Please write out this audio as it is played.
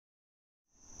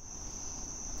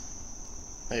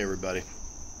Hey everybody,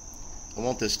 I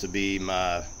want this to be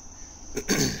my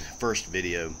first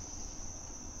video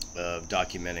of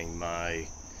documenting my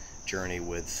journey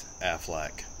with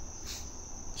Aflac.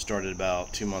 Started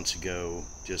about 2 months ago,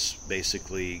 just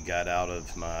basically got out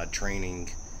of my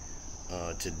training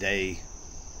today.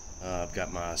 I've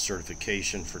got my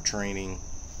certification for training.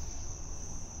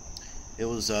 It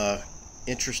was a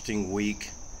interesting week,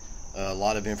 a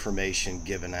lot of information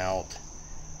given out.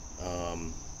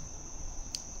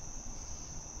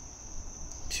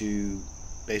 To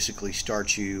basically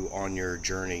start you on your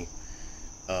journey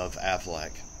of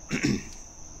Aflac.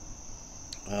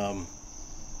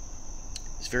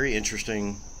 It's very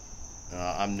interesting.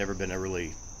 I've never been a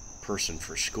really person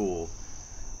for school,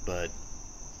 but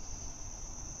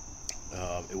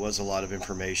it was a lot of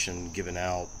information given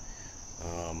out.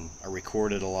 I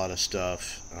recorded a lot of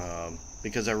stuff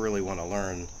because I really want to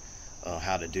learn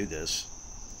how to do this.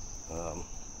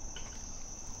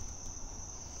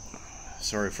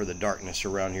 Sorry for the darkness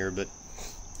around here, but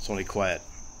it's the only quiet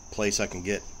place I can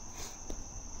get.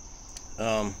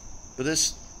 But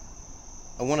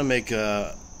I want to make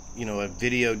a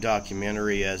video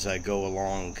documentary as I go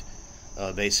along,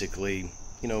 basically,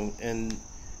 and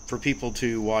for people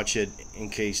to watch it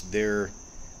in case they're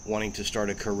wanting to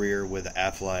start a career with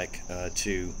Aflac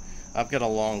too. I've got a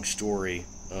long story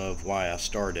of why I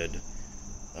started,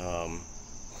 and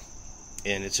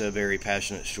it's a very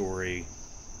passionate story.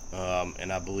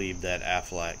 And I believe that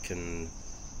Aflac can,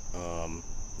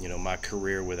 my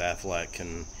career with Aflac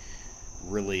can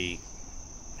really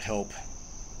help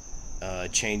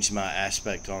change my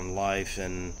aspect on life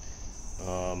and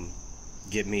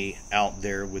get me out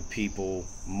there with people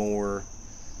more,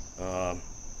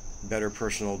 better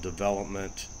personal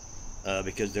development,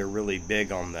 because they're really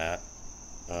big on that.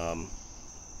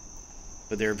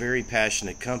 But they're a very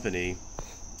passionate company,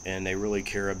 and they really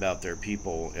care about their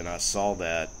people, and I saw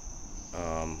that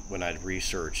when I'd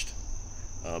researched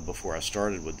before I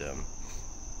started with them.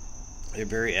 They're a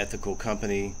very ethical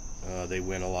company. They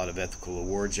win a lot of ethical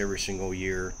awards every single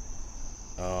year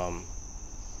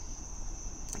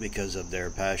because of their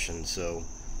passion. So,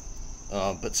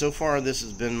 but so far this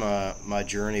has been my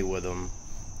journey with them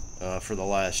for the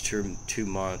last two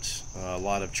months. A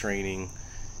lot of training.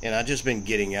 And I've just been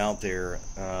getting out there.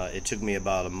 It took me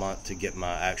about a month to get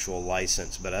my actual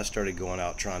license, but I started going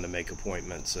out trying to make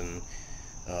appointments and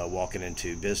walking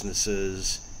into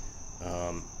businesses.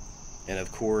 And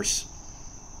of course,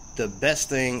 the best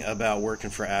thing about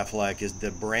working for Aflac is the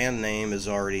brand name is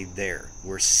already there.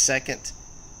 We're second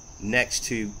next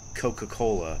to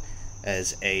Coca-Cola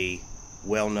as a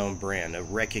well-known brand, a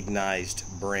recognized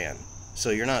brand. So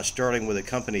you're not starting with a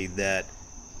company that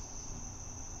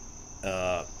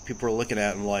people are looking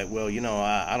at and like, well,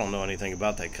 I don't know anything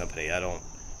about that company. I don't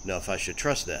know if I should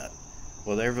trust that.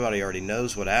 Well, everybody already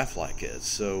knows what Aflac is,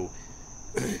 so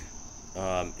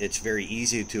it's very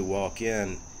easy to walk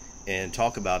in and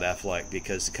talk about Aflac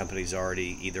because the companies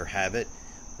already either have it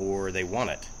or they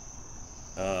want it.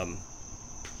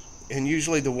 And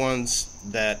usually the ones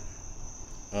that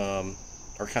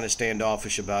are kind of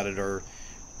standoffish about it are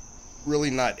really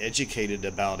not educated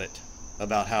about it,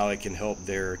 about how it can help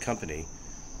their company,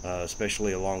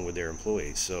 especially along with their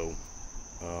employees. So,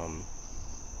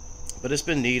 but it's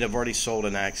been neat. I've already sold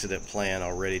an accident plan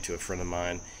already to a friend of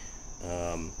mine,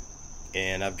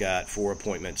 and I've got 4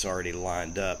 appointments already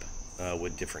lined up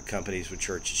with different companies, with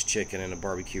Church's Chicken and a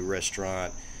barbecue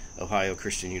restaurant, Ohio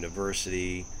Christian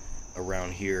University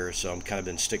around here. So I'm kind of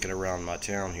been sticking around my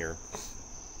town here.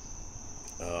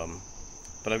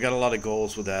 But I've got a lot of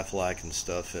goals with Aflac and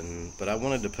stuff, but I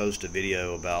wanted to post a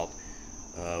video about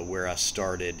where I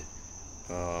started,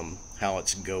 how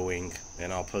it's going,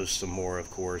 and I'll post some more, of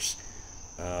course,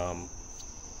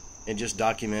 and just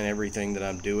document everything that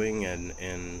I'm doing,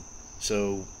 and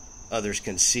so others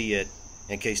can see it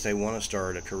in case they want to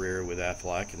start a career with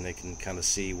Aflac, and they can kind of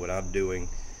see what I'm doing,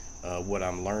 what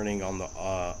I'm learning on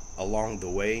the along the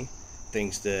way,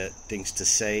 things to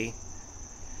say.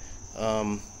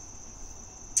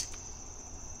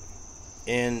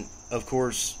 And of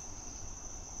course,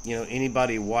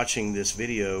 anybody watching this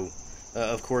video,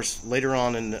 of course, later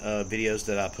on in videos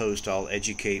that I post, I'll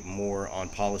educate more on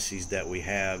policies that we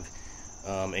have,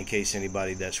 in case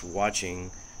anybody that's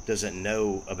watching doesn't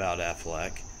know about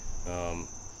Aflac,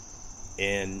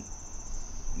 and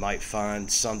might find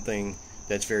something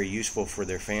that's very useful for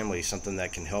their family, something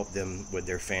that can help them with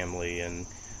their family, and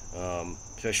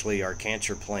especially our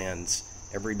cancer plans.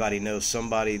 Everybody knows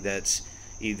somebody that's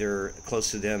either close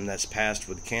to them that's passed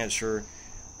with cancer.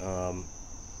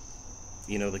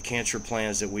 The cancer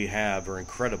plans that we have are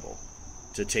incredible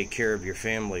to take care of your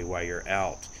family while you're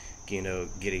out.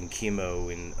 getting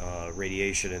chemo and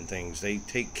radiation and things. They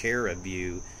take care of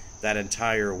you that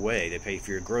entire way. They pay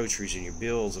for your groceries and your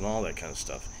bills and all that kind of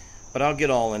stuff. But I'll get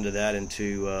all into that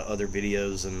into other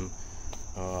videos, and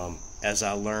as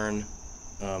I learn,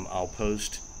 I'll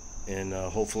post, and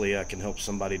hopefully I can help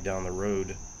somebody down the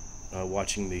road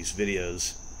watching these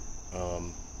videos,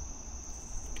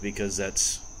 because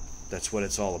that's what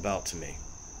it's all about to me.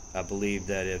 I believe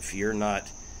that if you're not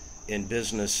in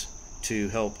business to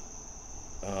help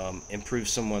improve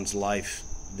someone's life,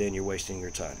 then you're wasting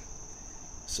your time.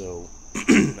 So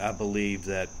I believe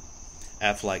that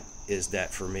Aflac is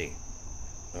that for me.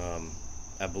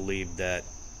 I believe that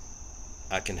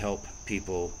I can help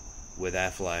people with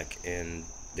Aflac and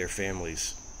their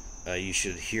families. You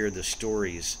should hear the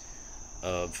stories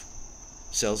of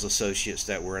sales associates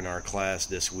that were in our class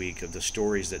this week, of the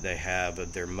stories that they have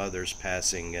of their mothers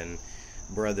passing and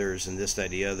brothers and this, that,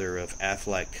 the other, of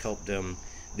Aflac helped them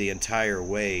the entire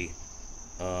way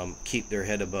keep their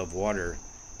head above water,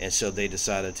 and so they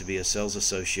decided to be a sales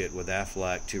associate with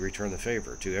Aflac to return the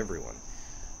favor to everyone.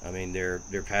 I mean, they're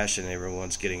passionate,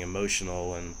 everyone's getting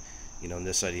emotional, and and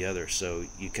this, that, the other. So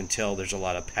you can tell there's a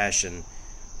lot of passion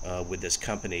with this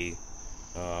company,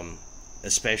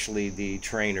 especially the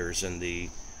trainers and the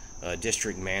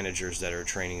district managers that are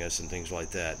training us and things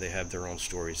like that. They have their own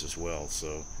stories as well.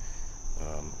 So,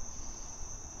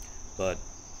 but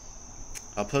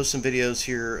I'll post some videos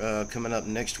here coming up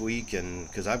next week, and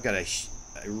because I've got a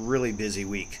really busy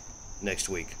week next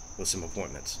week with some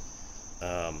appointments.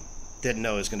 Didn't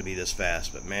know it was going to be this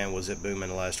fast, but man, was it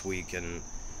booming last week. And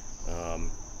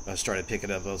I started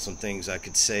picking up on some things I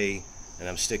could say, and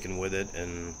I'm sticking with it,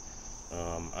 and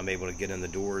I'm able to get in the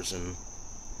doors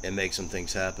and make some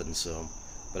things happen. So,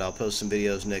 but I'll post some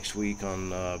videos next week on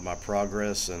my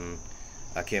progress, and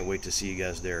I can't wait to see you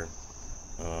guys there.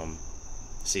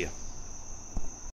 See ya.